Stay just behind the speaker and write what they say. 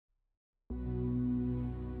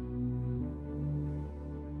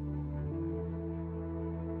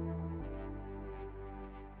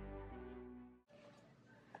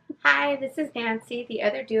Hi, this is Nancy, the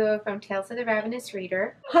other duo from Tales of the Ravenous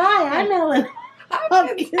Reader. Hi, I'm Ellen.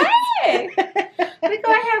 Hopkins. Hey! Look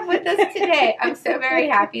who I have with us today. I'm so very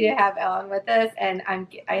happy to have Ellen with us, and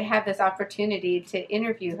I have this opportunity to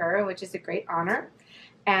interview her, which is a great honor.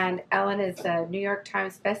 And Ellen is the New York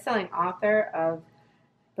Times bestselling author of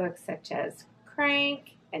books such as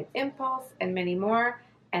Crank and Impulse and many more.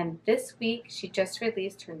 And this week, she just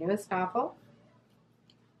released her newest novel,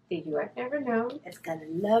 The You I've Never Known. It's got a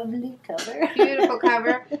lovely cover. Beautiful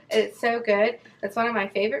cover. It's so good. It's one of my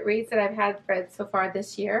favorite reads that I've had read so far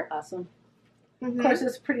this year. Awesome. Mm-hmm. Of course,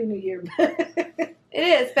 it's a pretty new year. It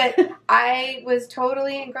is, but I was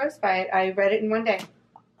totally engrossed by it. I read it in one day.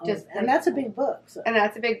 And that's a big book. So. And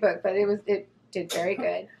that's a big book, but it did very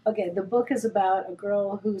good. Okay, the book is about a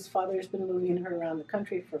girl whose father's been moving her around the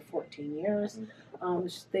country for 14 years.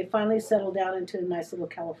 They finally settled down into a nice little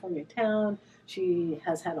California town. She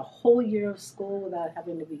has had a whole year of school without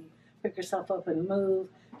having to pick herself up and move.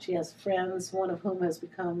 She has friends, one of whom has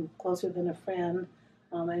become closer than a friend,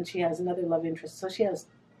 and she has another love interest. So she has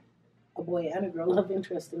a boy and a girl love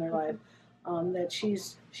interest in her life. That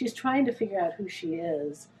she's trying to figure out who she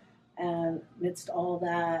is, and amidst all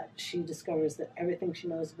that, she discovers that everything she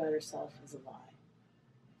knows about herself is a lie.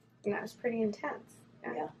 And that was pretty intense.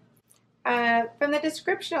 Yeah. From the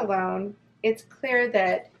description alone, it's clear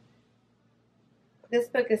that this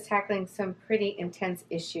book is tackling some pretty intense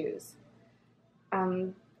issues.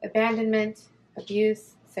 Abandonment,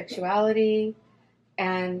 abuse, sexuality,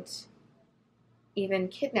 and even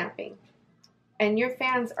kidnapping. And your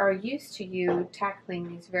fans are used to you tackling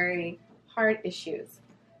these very hard issues.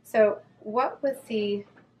 So what was the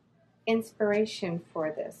inspiration for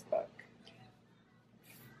this book?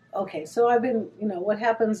 Okay, so I've been, what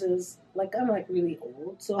happens is, I'm really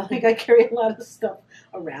old, so I carry a lot of stuff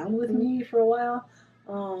around with me for a while.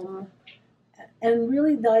 And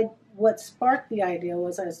really what sparked the idea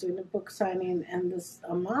was I was doing a book signing, and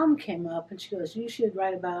a mom came up and she goes, "You should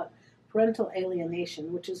write about parental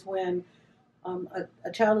alienation," which is when a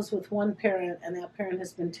child is with one parent, and that parent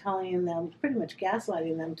has been telling them, pretty much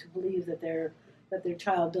gaslighting them, to believe that their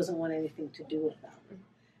child doesn't want anything to do with them.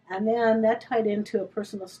 And then that tied into a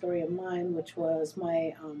personal story of mine, which was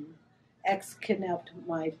my ex kidnapped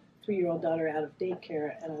my 3-year-old daughter out of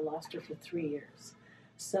daycare, and I lost her for 3 years.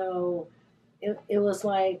 So it was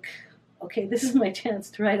like, okay, this is my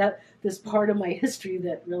chance to write out this part of my history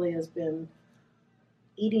that really has been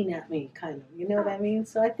eating at me, kind of. You know what I mean?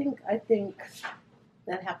 So I think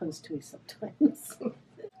that happens to me sometimes.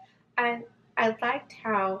 I liked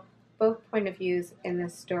how both point of views in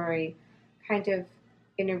this story kind of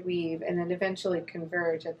interweave and then eventually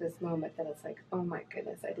converge at this moment that it's like, oh my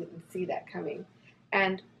goodness, I didn't see that coming.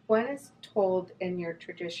 And one is told in your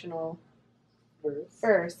traditional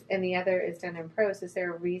verse and the other is done in prose. Is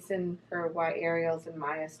there a reason for why Ariel's and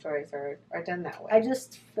Maya's stories are done that way? I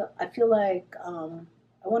feel like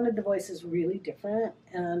I wanted the voices really different,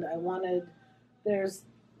 and I don't want to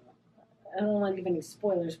give any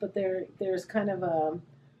spoilers, but there's kind of a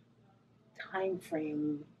time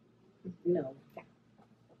frame,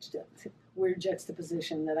 weird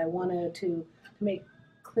juxtaposition that I wanted to make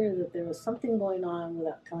clear that there was something going on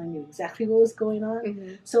without telling you exactly what was going on.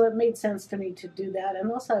 Mm-hmm. So it made sense to me to do that. And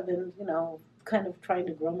also I've been, kind of trying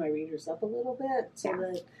to grow my readers up a little bit so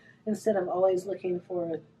that instead of always looking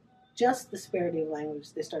for just disparity of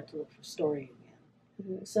language, they start to look for story again.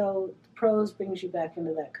 Mm-hmm. So prose brings you back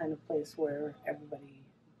into that kind of place where everybody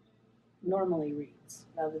normally reads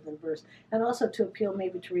rather than verse, and also to appeal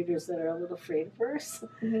maybe to readers that are a little afraid of verse,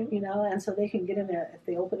 mm-hmm. And so they can get in there. If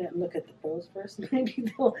they open it and look at the prose verse, maybe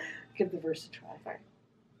they'll give the verse a try. Right.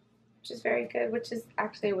 Which is very good, which is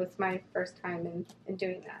actually was my first time in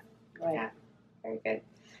doing that. Right. Yeah, very good.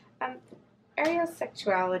 Ariel's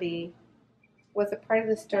sexuality was a part of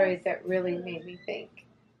the story that really made me think,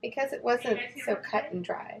 because it wasn't so cut and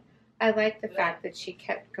dry. I like the fact that she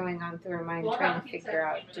kept going on through her mind trying to figure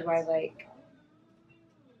out, do I like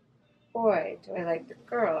boy? Do I like the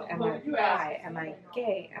girl? Am I bi? Am I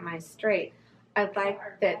gay? Am I straight? I like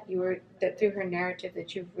that that through her narrative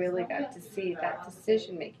that you really got to see that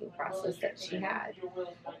decision-making process that she had.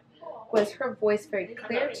 Was her voice very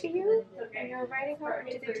clear to you when you were writing her, or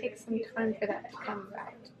did it take some time for that to come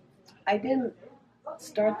about? I didn't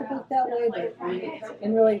start the book that way, but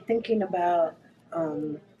in really thinking about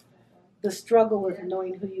the struggle with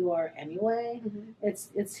knowing who you are anyway, mm-hmm.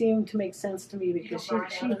 It seemed to make sense to me because she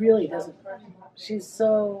really doesn't. She's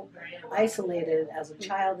so isolated as a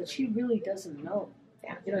child that she really doesn't know.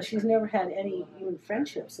 Yeah. She's never had any even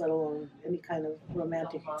friendships, let alone any kind of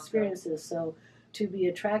romantic experiences. So to be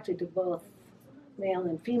attracted to both male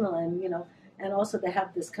and female, and and also to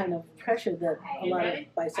have this kind of pressure that a lot of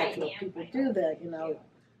bisexual people do, that, you know,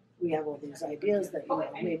 we have all these ideas that, you know,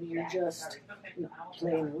 maybe you're just, you know,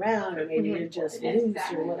 playing around, or maybe you're just loose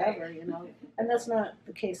or whatever, you know, and that's not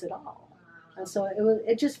the case at all. And so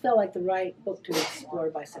it just felt like the right book to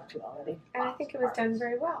explore bisexuality. And I think it was done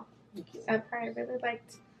very well.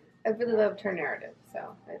 I really loved her narrative,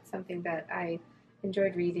 so it's something that I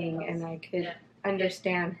enjoyed reading, and I could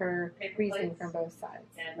understand her reasoning from both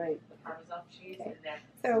sides. Right. Okay.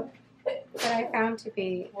 So what I found to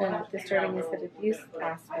be disturbing is the abuse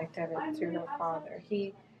aspect of it through her father.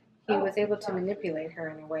 He was able to manipulate her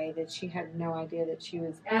in a way that she had no idea that she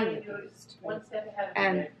was being abused. Right?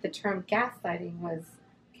 And the term gaslighting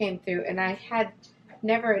came through, and it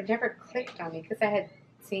never clicked on me, because I had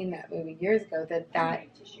seen that movie years ago, that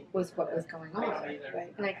was what was going on.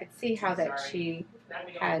 Right? And I could see how that she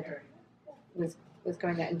was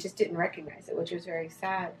going that and just didn't recognize it, which was very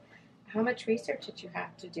sad. How much research did you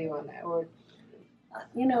have to do on that? Or,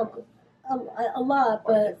 you know, a lot,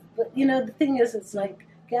 but you know, the thing is, it's like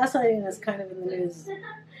gaslighting is kind of in the news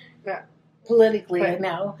politically right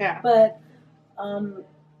now. Yeah. But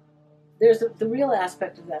there's the real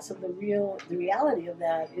aspect of that. So the reality of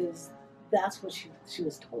that is that's what she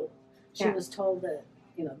was told. She was told that,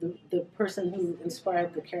 you know, the person who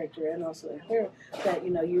inspired the character, and also in her, that,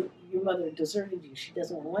 you know, your mother deserted you. She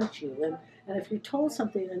doesn't want you. And if you're told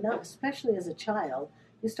something enough, especially as a child,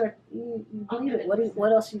 you believe it.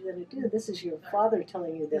 What else are you going to do? This is your father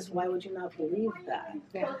telling you this. Why would you not believe that?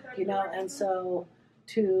 Yeah. You know, and so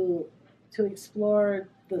to explore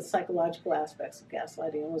the psychological aspects of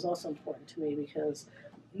gaslighting was also important to me, because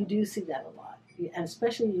you do see that a lot, and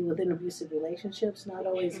especially within abusive relationships. Not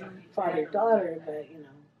always father-daughter, but you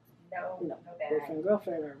know,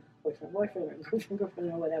 boyfriend-girlfriend, or boyfriend-boyfriend, or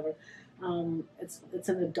girlfriend-girlfriend, or whatever. It's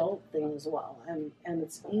an adult thing as well, and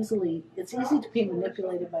it's easy to be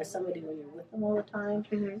manipulated by somebody when you're with them all the time,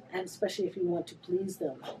 and especially if you want to please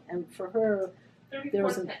them. And for her, there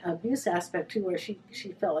was an abuse aspect too, where she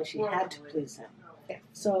felt like she had to please him. Yeah.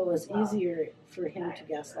 So it was easier for him to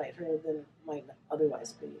gaslight her than it might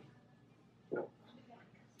otherwise be.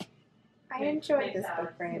 I enjoyed this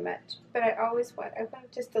book very much, but I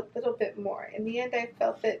wanted just a little bit more. In the end, I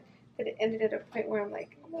felt that it ended at a point where I'm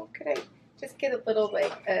like, well, could I just get a little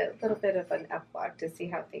bit of an epilogue to see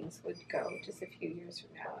how things would go just a few years from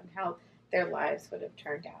now, and how their lives would have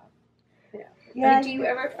turned out. Yeah. I mean, do you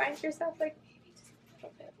ever find yourself like, maybe just a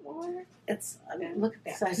little bit more? Look at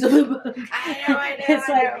the size of the book. I know. It's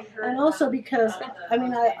like, and also because, I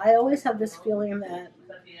mean, I always have this feeling that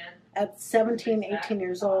at 17, 18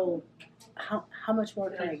 years old, how much more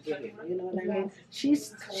can I give you? You know what I mean?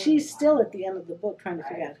 She's still at the end of the book trying to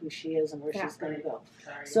figure out who she is and where she's going to go.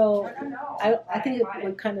 So I think it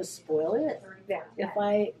would kind of spoil it if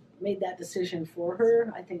I made that decision for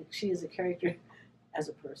her. I think she is a character as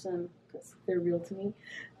a person, because they're real to me,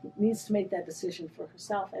 needs to make that decision for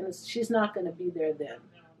herself. And she's not going to be there then.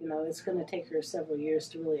 You know, it's going to take her several years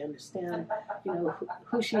to really understand, you know,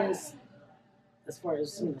 who she is as far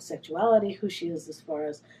as, you know, sexuality, who she is as far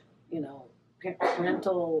as, you know,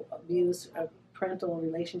 parental abuse, parental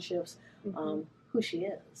relationships, who she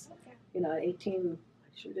is. You know, at 18,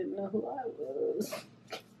 I sure didn't know who I was.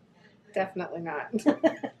 Definitely not.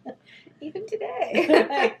 Even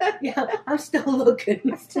today. Yeah, I'm still looking.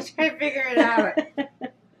 I'm still trying to figure it out.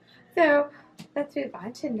 So, let's move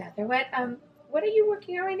on to another one. What are you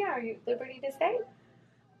working on right now? Are you at liberty to say?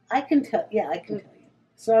 I can tell you.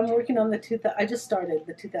 So I'm working on I just started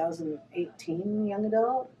the 2018 young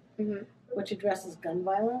adult, which addresses gun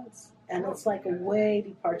violence. And it's like a way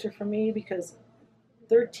departure for me, because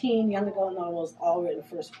 13 young adult novels, all written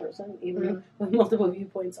first person, even with multiple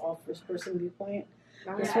viewpoints, all first person viewpoint.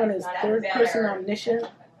 This one is third person omniscient,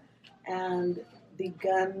 and the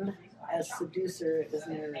gun as seducer is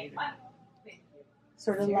narrated.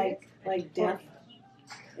 Sort of like Death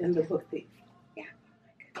in The Book Thief.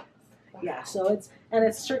 Yeah, so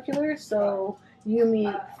it's circular, so you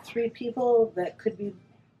meet three people that could be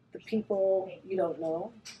the people you don't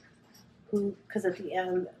know, because at the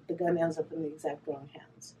end, the gun ends up in the exact wrong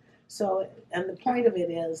hands. So, and the point of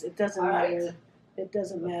it is, it doesn't matter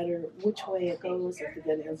which way it goes. If the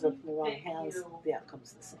gun ends up in the wrong hands, the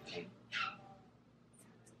outcome's the same.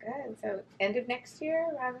 Good. So, end of next year,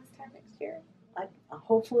 around this time next year?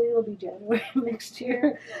 Hopefully it'll be January next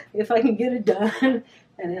year, if I can get it done.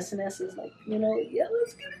 And SNS is like, you know, yeah,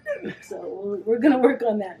 let's get it done. So we're going to work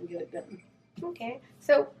on that and get it done. Okay.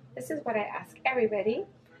 So this is what I ask everybody.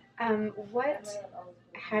 What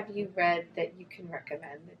have you read that you can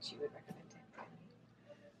recommend, that you would recommend to anybody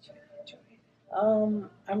that you I'm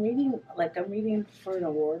reading for an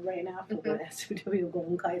award right now for the SW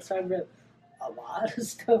Golden Kite, so I've read a lot of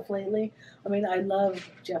stuff lately. I mean, I love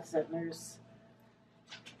Jeff Zentner's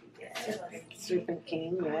Serpent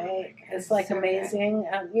King, right? It's like so amazing,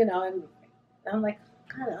 you know, and I'm like,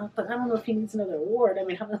 God, but I don't know if he needs another award. I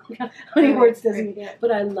mean, how many awards does he need?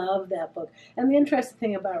 But I love that book. And the interesting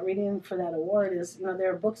thing about reading for that award is, you know,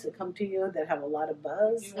 there are books that come to you that have a lot of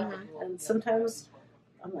buzz, and sometimes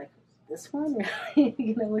I'm like, this one,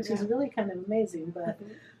 you know, which is really kind of amazing. But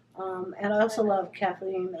and I also love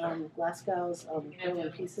Kathleen Glasgow's Girl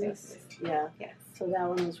in Pieces. Yeah. Yes. So that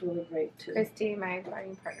one was really great too. Christy, my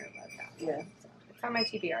writing partner, loved that one. Yeah. So it's on my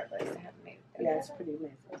TBR list. I haven't made it. Yeah, it's pretty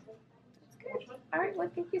amazing. That's good. All right.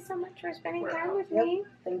 Well, thank you so much for spending time with me.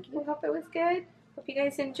 Thank you. We hope it was good. Hope you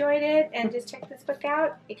guys enjoyed it, and just check this book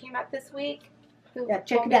out. It came out this week. Yeah,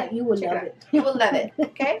 check it out. You will love it. You will love it.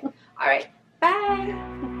 Okay. All right.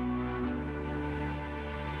 Bye.